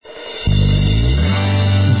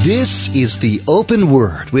This is the Open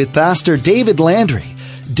Word with Pastor David Landry.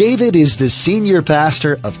 David is the senior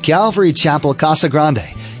pastor of Calvary Chapel, Casa Grande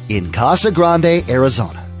in Casa Grande,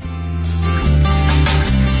 Arizona.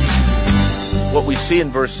 What we see in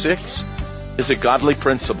verse 6 is a godly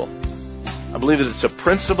principle. I believe that it's a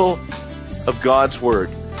principle of God's Word,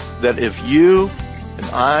 that if you and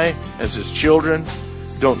I, as His children,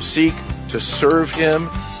 don't seek to serve Him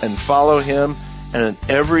and follow Him, and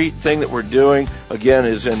everything that we're doing, again,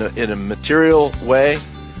 is in a material way,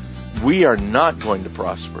 we are not going to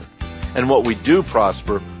prosper. And what we do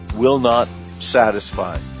prosper will not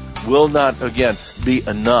satisfy, will not, again, be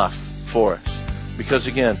enough for us. Because,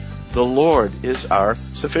 again, the Lord is our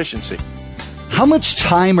sufficiency. How much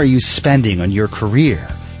time are you spending on your career?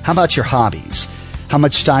 How about your hobbies? How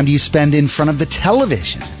much time do you spend in front of the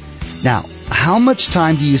television? Now, how much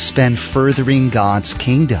time do you spend furthering God's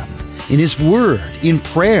kingdom? In His Word, in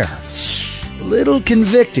prayer? A little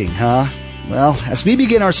convicting, huh? Well, as we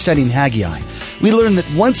begin our study in Haggai, we learn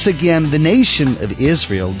that once again the nation of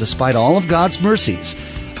Israel, despite all of God's mercies,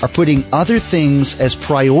 are putting other things as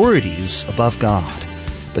priorities above God.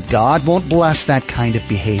 But God won't bless that kind of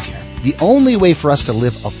behavior. The only way for us to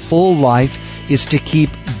live a full life is to keep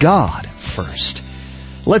God first.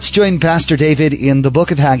 Let's join Pastor David in the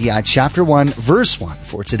book of Haggai, chapter 1, verse 1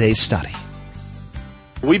 for today's study.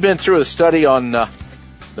 We've been through a study on the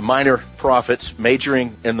minor prophets,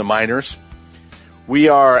 majoring in the minors. We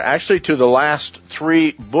are actually to the last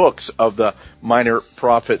 3 books of the minor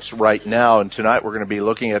prophets right now, and tonight we're going to be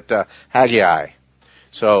looking at Haggai.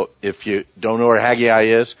 So if you don't know where Haggai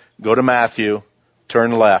is, go to Matthew,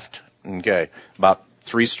 turn left, okay, about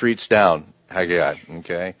 3 streets down, Haggai,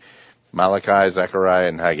 okay, Malachi, Zechariah,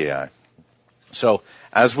 and Haggai. So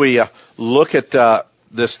as we look at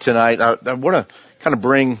this tonight, I want to kind of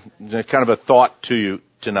bring kind of a thought to you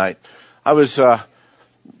tonight. I was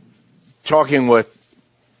talking with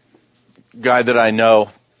a guy that I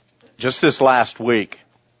know just this last week,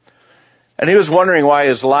 and he was wondering why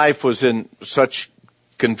his life was in such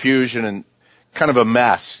confusion and kind of a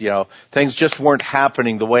mess. You know, things just weren't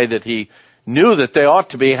happening the way that he knew that they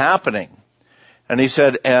ought to be happening. And he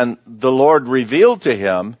said, and the Lord revealed to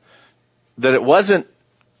him that it wasn't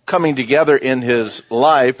coming together in his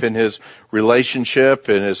life, in his relationship,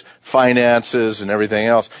 in his finances and everything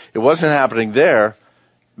else. It wasn't happening there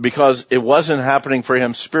because it wasn't happening for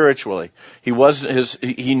him spiritually. He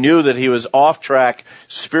knew that he was off track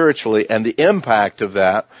spiritually, and the impact of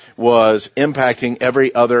that was impacting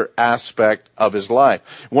every other aspect of his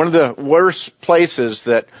life. One of the worst places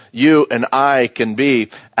that you and I can be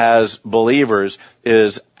as believers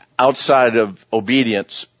is outside of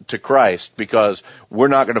obedience to Christ, because we're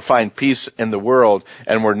not going to find peace in the world,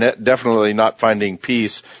 and we're definitely not finding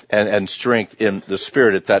peace and strength in the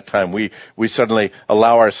Spirit at that time. We suddenly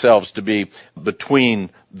allow ourselves to be between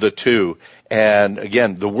the two. And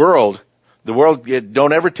again, the world,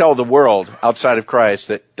 don't ever tell the world outside of Christ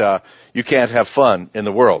that you can't have fun in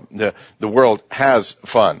the world. The world has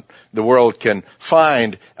fun. The world can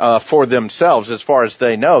find for themselves, as far as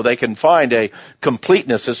they know, they can find a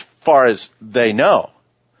completeness as far as they know,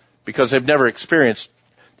 because they've never experienced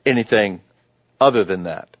anything other than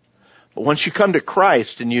that. But once you come to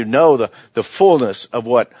Christ and you know the fullness of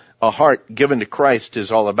what a heart given to Christ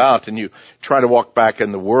is all about, and you try to walk back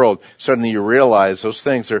in the world, suddenly you realize those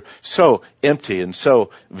things are so empty and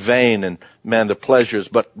so vain, and man, the pleasures,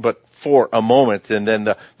 but for a moment, and then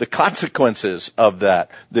the consequences of that,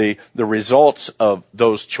 the results of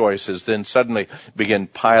those choices then suddenly begin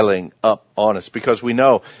piling up on us, because we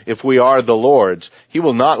know if we are the Lord's, He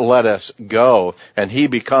will not let us go, and He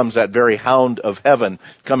becomes that very hound of heaven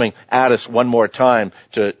coming at us one more time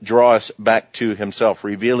to draw us back to Himself,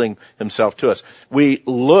 revealing Himself to us. We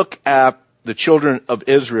look at the children of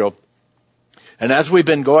Israel, and as we've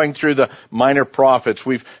been going through the minor prophets,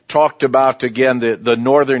 we've talked about, again, the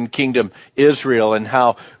northern kingdom, Israel, and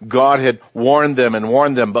how God had warned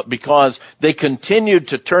them, but because they continued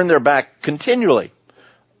to turn their back continually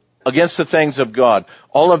against the things of God,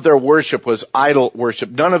 all of their worship was idol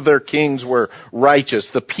worship. None of their kings were righteous.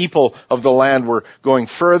 The people of the land were going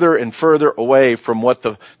further and further away from what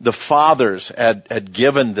the fathers had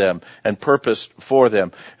given them and purposed for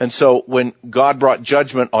them. And so when God brought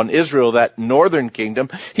judgment on Israel, that northern kingdom,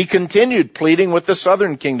 He continued pleading with the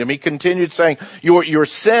southern kingdom. He continued saying, your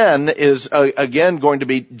sin is again going to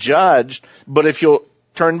be judged, but if you'll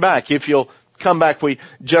turn back, if you'll come back. We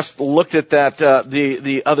just looked at that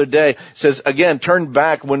the other day. It says, again, turn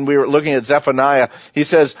back when we were looking at Zephaniah. He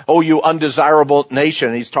says, oh, you undesirable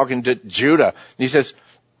nation. He's talking to Judah. He says,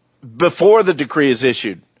 before the decree is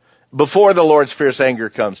issued, before the Lord's fierce anger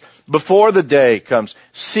comes, before the day comes.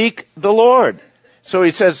 Seek the Lord. So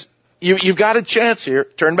he says, you've got a chance here,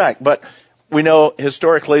 turn back. But we know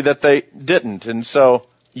historically that they didn't. And so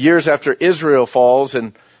years after Israel falls,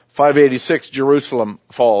 in 586, Jerusalem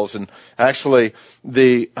falls, and actually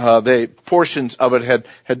the portions of it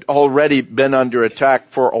had already been under attack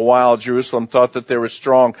for a while. Jerusalem thought that they were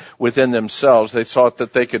strong within themselves. They thought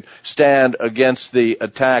that they could stand against the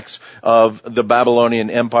attacks of the Babylonian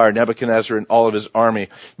Empire, Nebuchadnezzar and all of his army.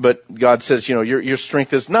 But God says, your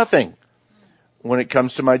strength is nothing when it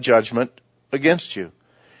comes to my judgment against you.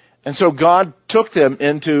 And so God took them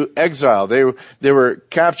into exile. They were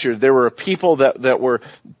captured. There were a people that were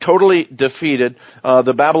totally defeated.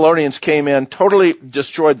 The Babylonians came in, totally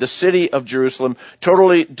destroyed the city of Jerusalem,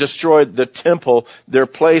 totally destroyed the temple, their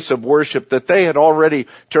place of worship that they had already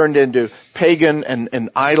turned into pagan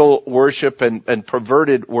and idol worship and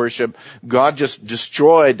perverted worship. God just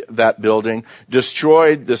destroyed that building,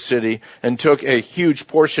 destroyed the city, and took a huge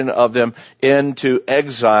portion of them into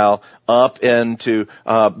exile up into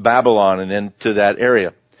Babylon and into that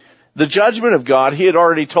area. The judgment of God, he had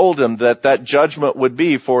already told them that judgment would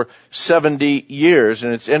be for 70 years.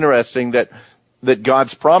 And it's interesting that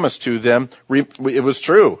God's promise to them, it was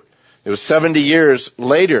true. It was 70 years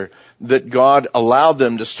later that God allowed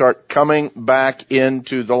them to start coming back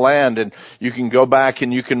into the land. And you can go back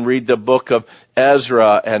and you can read the book of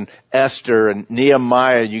Ezra and Esther and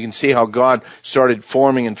Nehemiah. You can see how God started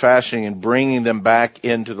forming and fashioning and bringing them back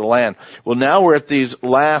into the land. Well, now we're at these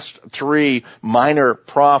last three minor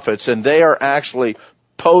prophets, and they are actually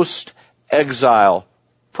post-exile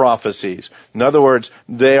prophecies. In other words,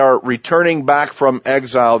 they are returning back from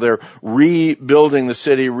exile. They're rebuilding the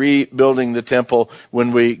city, rebuilding the temple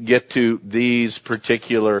when we get to these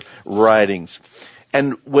particular writings.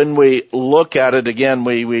 And when we look at it again,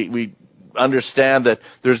 we understand that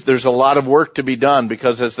there's a lot of work to be done,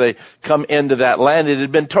 because as they come into that land, it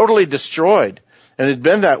had been totally destroyed. And it had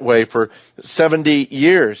been that way for 70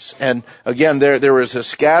 years. And again, there was a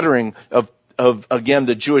scattering of again,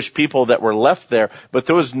 the Jewish people that were left there, but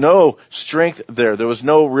there was no strength there. There was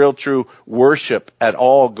no real true worship at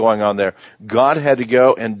all going on there. God had to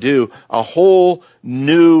go and do a whole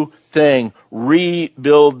new thing,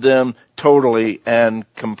 rebuild them totally and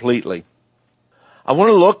completely. I want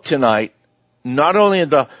to look tonight not only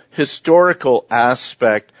at the historical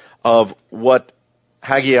aspect of what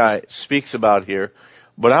Haggai speaks about here,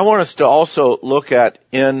 but I want us to also look at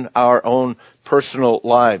in our own personal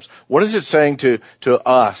lives. What is it saying to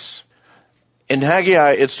us? In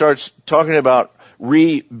Haggai, it starts talking about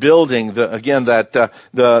rebuilding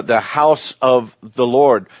the house of the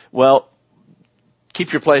Lord. Well,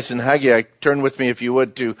 keep your place in Haggai. Turn with me, if you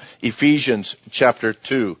would, to Ephesians chapter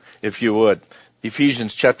 2, if you would.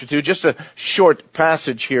 Ephesians chapter 2, just a short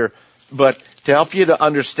passage here, but to help you to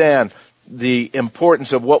understand the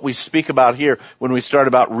importance of what we speak about here when we start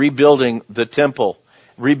about rebuilding the temple,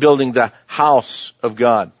 rebuilding the house of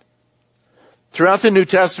God. Throughout the New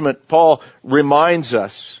Testament, Paul reminds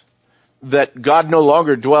us that God no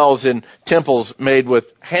longer dwells in temples made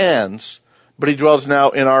with hands, but he dwells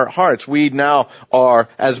now in our hearts. We now are,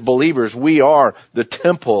 as believers, we are the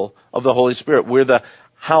temple of the Holy Spirit. We're the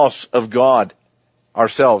house of God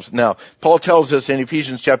ourselves. Now, Paul tells us in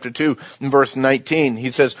Ephesians chapter 2, in verse 19,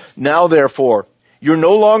 he says, "Now therefore, you're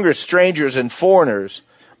no longer strangers and foreigners,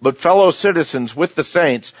 but fellow citizens with the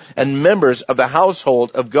saints and members of the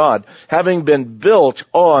household of God, having been built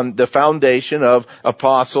on the foundation of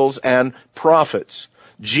apostles and prophets,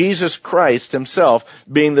 Jesus Christ himself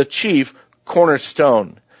being the chief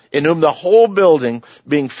cornerstone, in whom the whole building,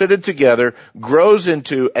 being fitted together, grows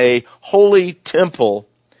into a holy temple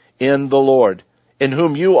in the Lord, in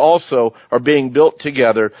whom you also are being built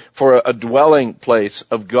together for a dwelling place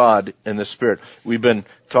of God in the Spirit." We've been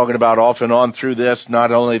talking about off and on through this,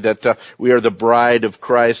 not only that we are the bride of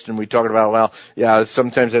Christ, and we talking about,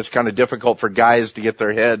 sometimes it's kind of difficult for guys to get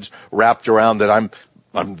their heads wrapped around that I'm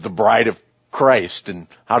the bride of Christ, and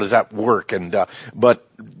how does that work? And but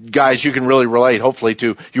guys, you can really relate, hopefully,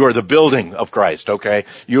 to you are the building of Christ. Okay,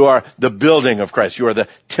 you are the building of Christ. You are the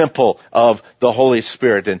temple of the Holy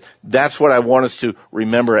Spirit, and that's what I want us to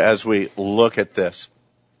remember as we look at this.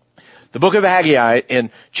 The book of Haggai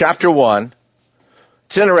in chapter 1.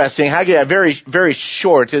 It's interesting. Haggai, very, very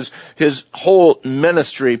short. His whole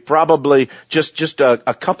ministry, probably just a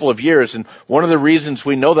couple of years. And one of the reasons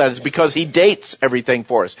we know that is because he dates everything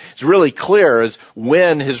for us. It's really clear as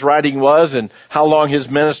when his writing was and how long his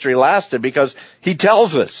ministry lasted, because he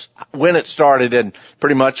tells us when it started and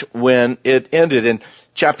pretty much when it ended. And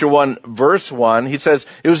chapter 1, verse 1, he says,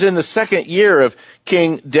 it was in the second year of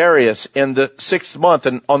King Darius in the 6th month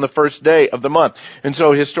and on the first day of the month. And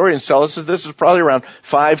so historians tell us that this is probably around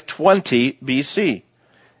 520 BC.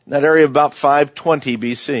 In that area of about 520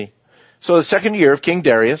 BC. So the second year of King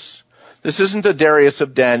Darius. This isn't the Darius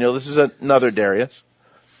of Daniel. This is another Darius.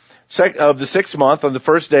 Of the 6th month, on the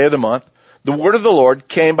first day of the month, the word of the Lord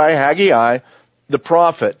came by Haggai, the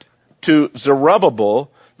prophet, to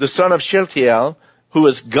Zerubbabel, the son of Shealtiel, who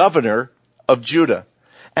is governor of Judah,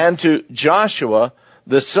 and to Joshua,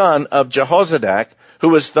 the son of Jehozadak,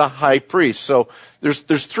 who is the high priest. So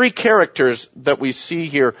there's three characters that we see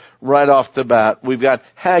here right off the bat. We've got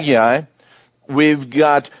Haggai, we've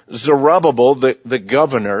got Zerubbabel, the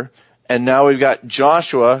governor, and now we've got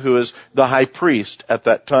Joshua, who is the high priest at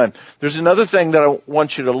that time. There's another thing that I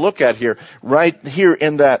want you to look at here. Right here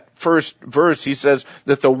in that first verse, he says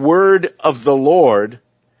that the word of the Lord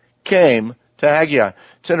came to Haggai.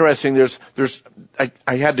 It's interesting.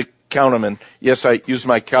 I had to count them, and yes, I used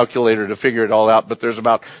my calculator to figure it all out, but there's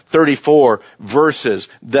about 34 verses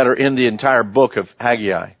that are in the entire book of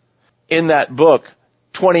Haggai. In that book,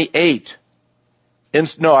 28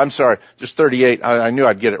 there's 38. I knew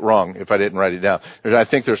I'd get it wrong if I didn't write it down. I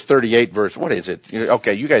think there's 38 verses. What is it?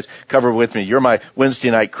 Okay, you guys cover with me. You're my Wednesday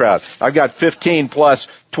night crowd. I've got 15 plus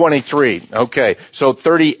 23. Okay, so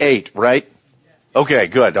 38, right? Okay,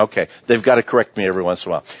 good. Okay, they've got to correct me every once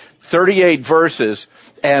in a while. 38 verses,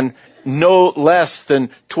 and no less than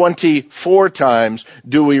 24 times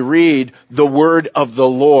do we read the word of the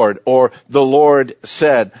Lord, or the Lord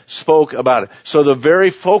said, spoke about it. So the very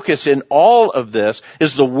focus in all of this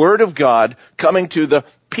is the word of God coming to the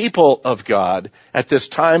people of God at this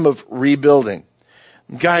time of rebuilding.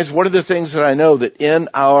 Guys, what are the things that I know that in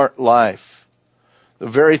our life, the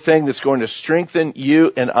very thing that's going to strengthen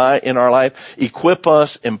you and I in our life, equip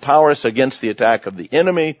us, empower us against the attack of the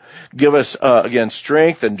enemy, give us, again,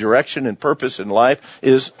 strength and direction and purpose in life,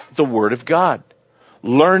 is the Word of God.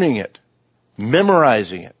 Learning it,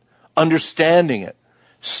 memorizing it, understanding it,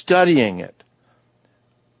 studying it.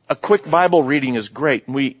 A quick Bible reading is great,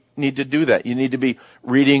 and we need to do that. You need to be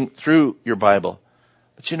reading through your Bible.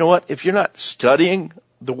 But you know what? If you're not studying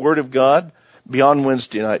the Word of God, beyond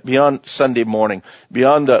Wednesday night, beyond Sunday morning,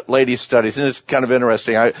 beyond the ladies' studies. And it's kind of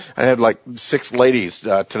interesting. I had like 6 ladies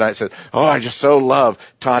tonight said, "Oh, I just so love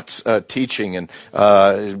Todd's teaching, and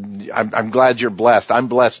I'm glad you're blessed. I'm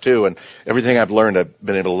blessed too, and everything I've learned, I've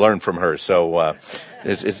been able to learn from her." So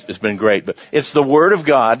it's been great. But it's the Word of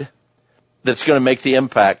God that's going to make the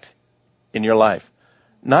impact in your life.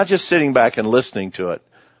 Not just sitting back and listening to it,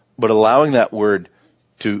 but allowing that Word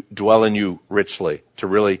to dwell in you richly, to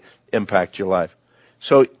really impact your life.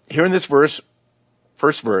 So here in this verse,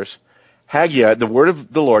 first verse, Haggai, the word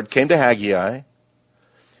of the Lord came to Haggai,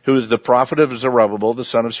 who is the prophet of Zerubbabel, the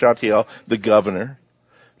son of Shealtiel, the governor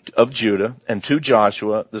of Judah, and to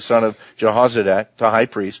Joshua, the son of Jehozadak, the high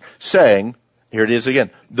priest, saying, here it is again,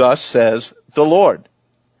 thus says the Lord.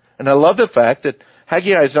 And I love the fact that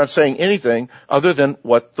Haggai is not saying anything other than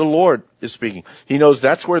what the Lord is speaking. He knows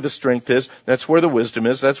that's where the strength is, that's where the wisdom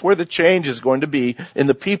is, that's where the change is going to be in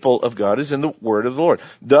the people of God, is in the word of the Lord.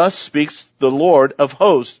 Thus speaks the Lord of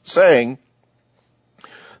hosts, saying,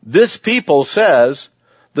 this people says,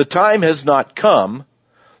 the time has not come,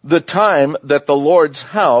 the time that the Lord's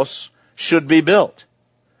house should be built.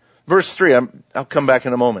 Verse 3, I'll come back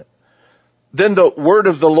in a moment. Then the word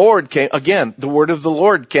of the Lord came, again, the word of the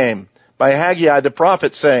Lord came by Haggai the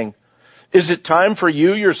prophet, saying, is it time for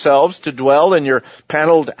you yourselves to dwell in your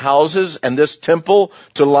paneled houses and this temple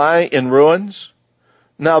to lie in ruins?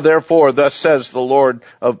 Now therefore, thus says the Lord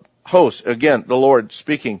of hosts, again, the Lord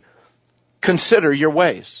speaking, consider your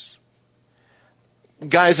ways.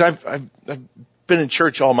 Guys, I've been in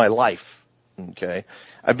church all my life, okay?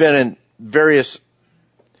 I've been in various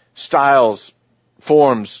styles,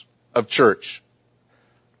 forms of church,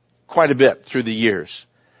 quite a bit through the years.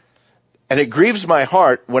 And it grieves my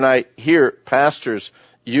heart when I hear pastors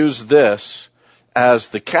use this as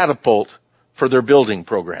the catapult for their building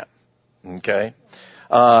program. Okay?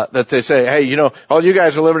 That they say, hey, you know, all you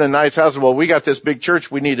guys are living in nice houses. Well, we got this big church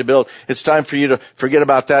we need to build. It's time for you to forget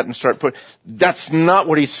about that and start That's not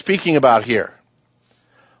what he's speaking about here.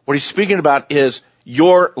 What he's speaking about is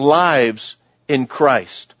your lives in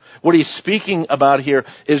Christ. What he's speaking about here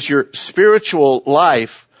is your spiritual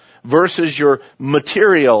life versus your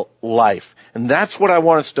material life. And that's what I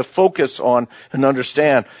want us to focus on and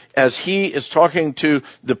understand as he is talking to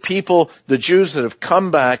the people, the Jews that have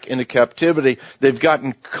come back into captivity. They've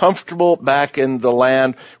gotten comfortable back in the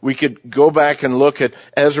land. We could go back and look at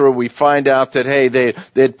Ezra. We find out that, hey, they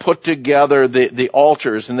had put together the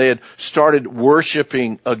altars and they had started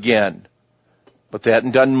worshiping again. But they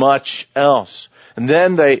hadn't done much else. And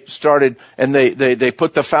then they started and they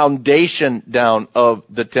put the foundation down of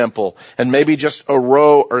the temple and maybe just a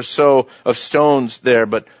row or so of stones there,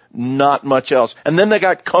 but not much else. And then they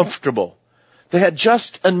got comfortable. They had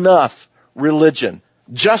just enough religion,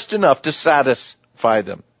 just enough to satisfy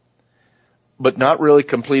them, but not really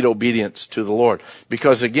complete obedience to the Lord.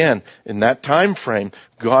 Because again, in that time frame,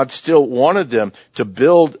 God still wanted them to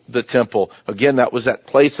build the temple. Again, that was that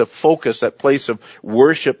place of focus, that place of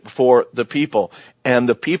worship for the people. And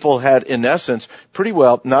the people had, in essence, pretty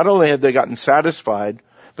well, not only had they gotten satisfied,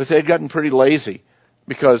 but they had gotten pretty lazy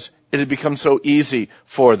because it had become so easy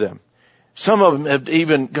for them. Some of them have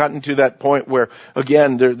even gotten to that point where,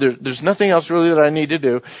 again, there's nothing else really that I need to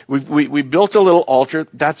do. We built a little altar.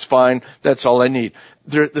 That's fine. That's all I need.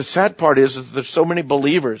 The sad part is that there's so many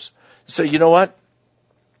believers who say, you know what?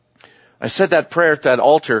 I said that prayer at that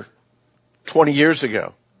altar 20 years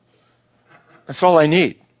ago. That's all I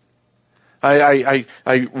need. I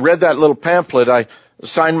read that little pamphlet. I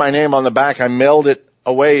signed my name on the back. I mailed it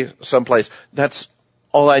away someplace. That's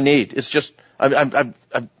all I need. It's just, I've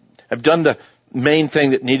done the main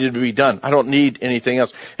thing that needed to be done. I don't need anything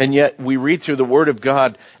else. And yet we read through the Word of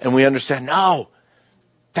God and we understand, no,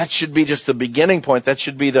 that should be just the beginning point. That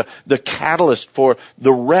should be the catalyst for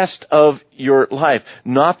the rest of your life,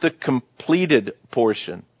 not the completed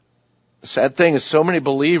portion. The sad thing is so many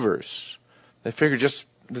believers, they figure just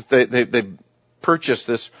that they purchased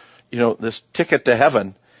this, this ticket to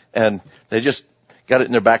heaven and they just got it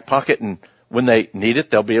in their back pocket and when they need it,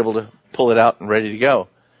 they'll be able to pull it out and ready to go.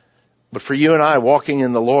 But for you and I, walking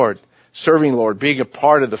in the Lord, serving the Lord, being a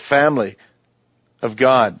part of the family of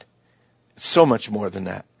God, it's so much more than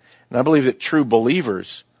that. And I believe that true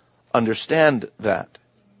believers understand that.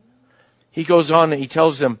 He goes on and he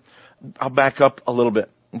tells them, I'll back up a little bit.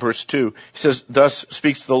 Verse 2, he says, thus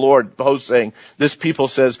speaks the Lord, host, saying, this people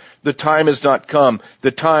says, the time has not come,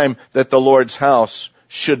 the time that the Lord's house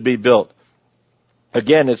should be built.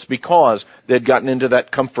 Again, it's because they had gotten into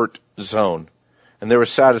that comfort zone. And they were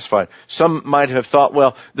satisfied. Some might have thought,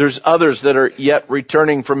 well, there's others that are yet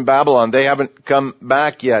returning from Babylon. They haven't come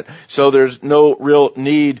back yet. So there's no real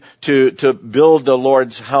need to build the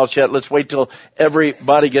Lord's house yet. Let's wait till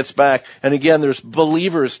everybody gets back. And again, there's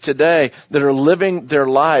believers today that are living their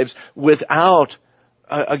lives without,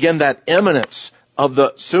 again, that imminence of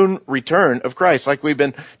the soon return of Christ, like we've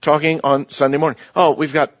been talking on Sunday morning. Oh,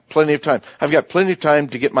 we've got plenty of time. I've got plenty of time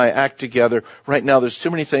to get my act together. Right now, there's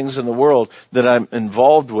too many things in the world that I'm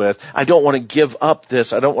involved with. I don't want to give up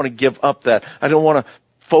this. I don't want to give up that. I don't want to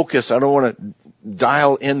focus. I don't want to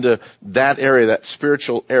dial into that area, that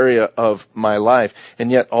spiritual area of my life.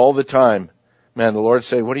 And yet, all the time, man, the Lord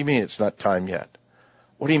say, what do you mean it's not time yet?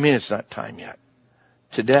 What do you mean it's not time yet?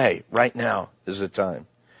 Today, right now, is the time.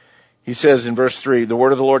 He says in verse 3, the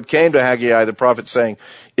word of the Lord came to Haggai the prophet saying,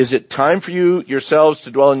 is it time for you yourselves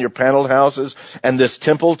to dwell in your paneled houses and this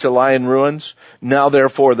temple to lie in ruins? Now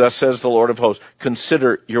therefore, thus says the Lord of hosts,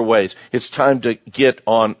 consider your ways. It's time to get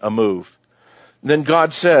on a move. Then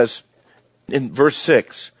God says in verse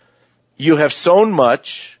 6, you have sown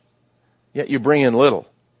much, yet you bring in little.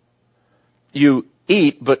 You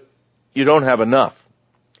eat, but you don't have enough.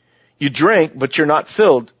 You drink, but you're not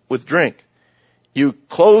filled with drink. You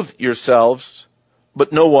clothe yourselves,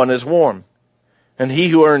 but no one is warm. And he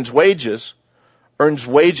who earns wages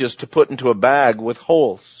to put into a bag with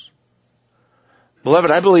holes.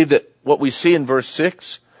 Beloved, I believe that what we see in verse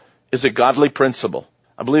 6 is a godly principle.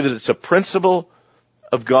 I believe that it's a principle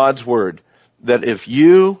of God's word, that if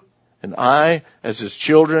you and I, as his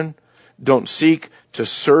children, don't seek to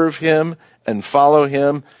serve him and follow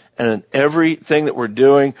him, and everything that we're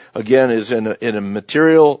doing, again, is in a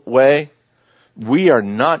material way, we are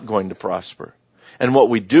not going to prosper. And what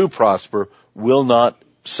we do prosper will not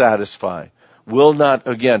satisfy, will not,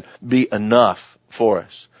 again, be enough for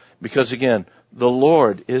us. Because, again, the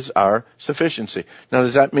Lord is our sufficiency. Now,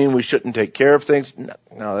 does that mean we shouldn't take care of things?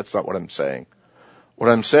 No, that's not what I'm saying. What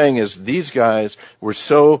I'm saying is these guys were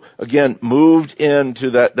so, again, moved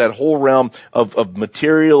into that whole realm of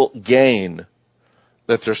material gain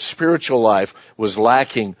that their spiritual life was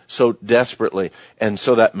lacking so desperately. And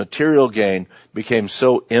so that material gain became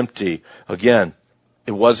so empty. Again,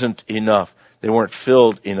 it wasn't enough. They weren't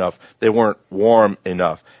filled enough. They weren't warm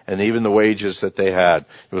enough. And even the wages that they had,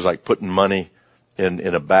 it was like putting money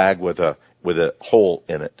in a bag with a hole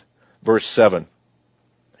in it. Verse 7.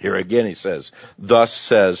 Here again he says, thus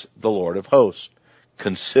says the Lord of hosts,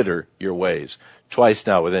 consider your ways. Twice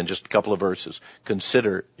now within just a couple of verses.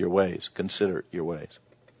 Consider your ways. Consider your ways.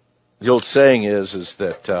 The old saying is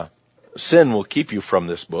that sin will keep you from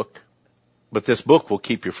this book, but this book will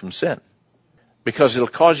keep you from sin, because it'll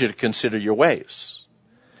cause you to consider your ways.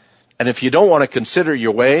 And if you don't want to consider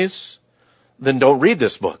your ways, then don't read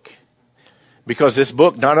this book, because this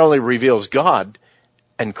book not only reveals God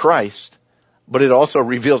and Christ, but it also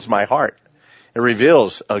reveals my heart. It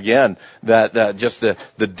reveals, again, that just the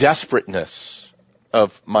desperateness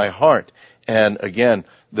of my heart. And again,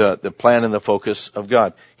 the plan and the focus of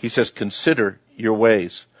God. He says, consider your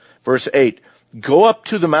ways. Verse 8, go up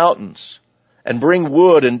to the mountains and bring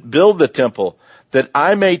wood and build the temple, that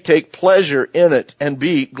I may take pleasure in it and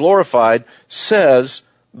be glorified, says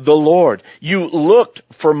the Lord. You looked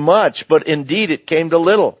for much, but indeed it came to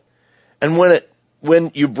little. And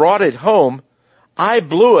when you brought it home, I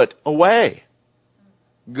blew it away.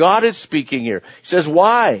 God is speaking here. He says,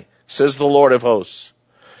 why? Says the Lord of hosts.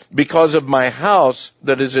 Because of my house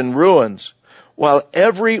that is in ruins, while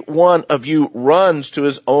every one of you runs to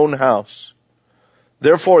his own house.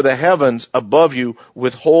 Therefore the heavens above you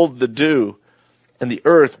withhold the dew, and the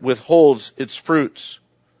earth withholds its fruits.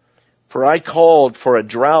 For I called for a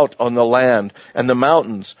drought on the land and the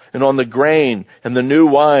mountains, and on the grain and the new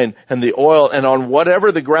wine and the oil, and on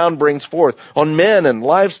whatever the ground brings forth, on men and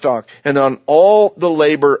livestock, and on all the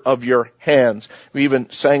labor of your hands. We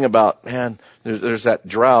even sang about, man, there's that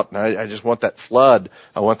drought, and I just want that flood.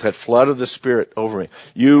 I want that flood of the Spirit over me.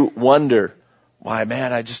 You wonder, why,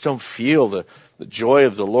 man, I just don't feel the joy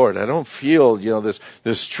of the Lord. I don't feel,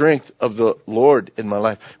 this strength of the Lord in my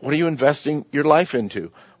life. What are you investing your life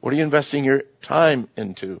into? What are you investing your time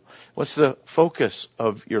into? What's the focus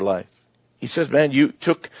of your life? He says, man, you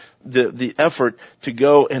took the effort to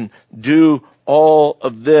go and do all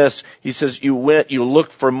of this. He says, you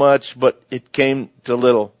looked for much, but it came to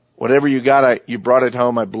little. Whatever you got, you brought it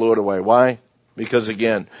home, I blew it away. Why? Because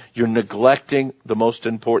again, you're neglecting the most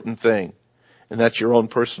important thing, and that's your own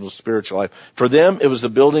personal spiritual life. For them, it was the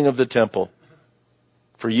building of the temple.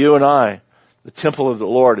 For you and I, the temple of the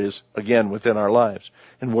Lord is, again, within our lives.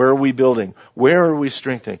 And where are we building? Where are we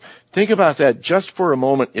strengthening? Think about that just for a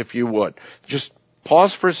moment, if you would. Just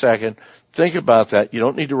pause for a second. Think about that. You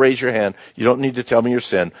don't need to raise your hand. You don't need to tell me your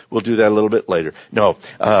sin. We'll do that a little bit later. No,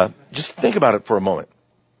 just think about it for a moment.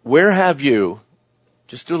 Where have you,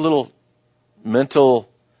 just do a little mental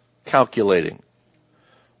calculating.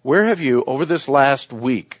 Where have you, over this last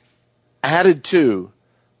week, added to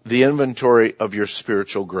the inventory of your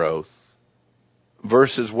spiritual growth?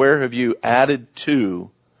 Versus where have you added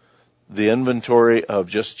to the inventory of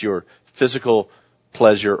just your physical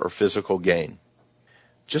pleasure or physical gain?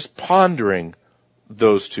 Just pondering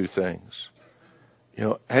those two things.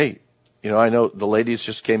 I know the ladies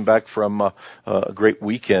just came back from a great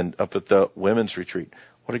weekend up at the women's retreat.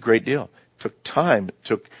 What a great deal. Took time,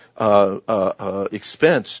 took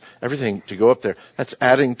expense, everything to go up there. That's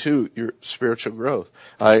adding to your spiritual growth.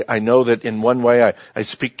 I know that in one way I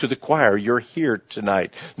speak to the choir. You're here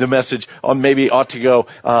tonight. The message maybe ought to go,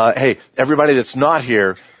 hey, everybody that's not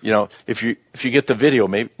here, if you get the video,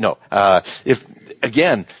 maybe, no.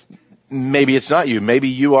 Maybe it's not you. Maybe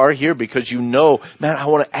you are here because man, I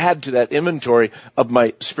want to add to that inventory of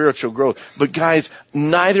my spiritual growth. But guys,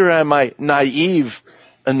 neither am I naive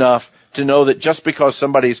enough to know that just because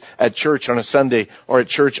somebody's at church on a Sunday or at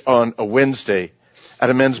church on a Wednesday, at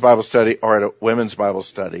a men's Bible study or at a women's Bible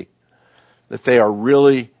study, that they are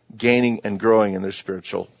really gaining and growing in their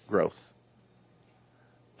spiritual growth.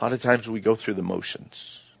 A lot of times we go through the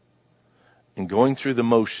motions. And going through the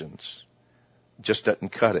motions just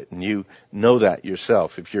doesn't cut it. And you know that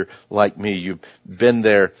yourself. If you're like me, you've been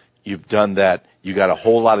there, you've done that. You got a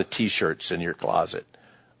whole lot of t-shirts in your closet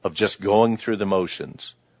of just going through the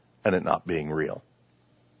motions and it not being real.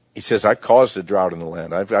 He says, I caused a drought in the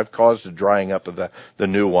land. I've caused a drying up of the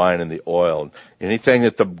new wine and the oil, anything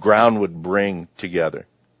that the ground would bring together,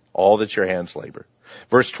 all that your hands labor.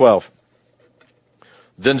 Verse 12.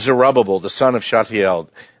 Then Zerubbabel, the son of Shealtiel,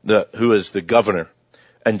 who is the governor,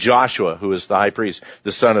 and Joshua, who is the high priest,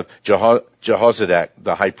 the son of Jehozadak,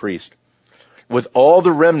 the high priest, with all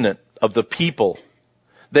the remnant of the people,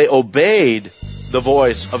 they obeyed the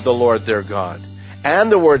voice of the Lord their God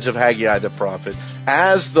and the words of Haggai the prophet,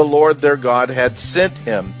 as the Lord their God had sent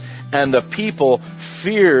him, and the people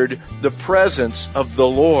feared the presence of the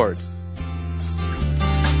Lord.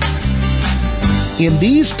 In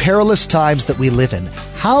these perilous times that we live in,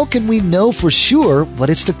 how can we know for sure what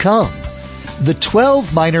is to come? The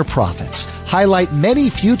 12 minor prophets highlight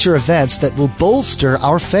many future events that will bolster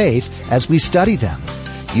our faith as we study them.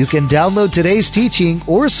 You can download today's teaching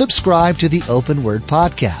or subscribe to the Open Word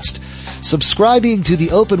Podcast. Subscribing to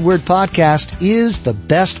the Open Word Podcast is the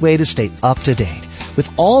best way to stay up to date with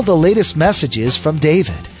all the latest messages from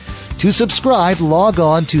David. To subscribe, log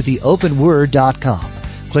on to theopenword.com.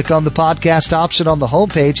 Click on the podcast option on the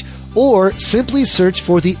homepage or simply search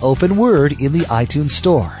for the Open Word in the iTunes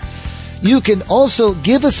Store. You can also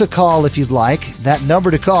give us a call if you'd like. That number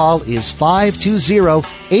to call is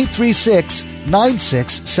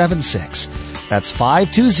 520-836-9676. That's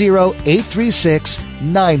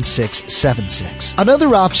 520-836-9676.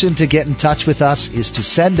 Another option to get in touch with us is to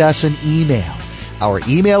send us an email. Our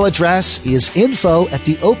email address is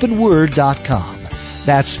info@theopenword.com.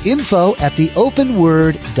 That's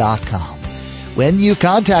info@theopenword.com. When you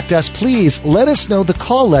contact us, please let us know the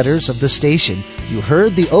call letters of the station you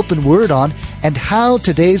heard the Open Word on and how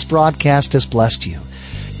today's broadcast has blessed you.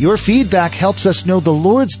 Your feedback helps us know the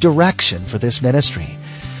Lord's direction for this ministry.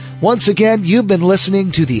 Once again, you've been listening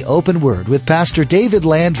to the Open Word with Pastor David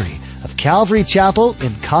Landry of Calvary Chapel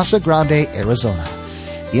in Casa Grande, Arizona.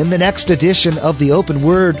 In the next edition of the Open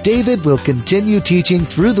Word, David will continue teaching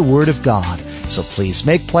through the Word of God. So please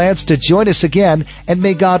make plans to join us again, and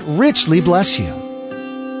may God richly bless you.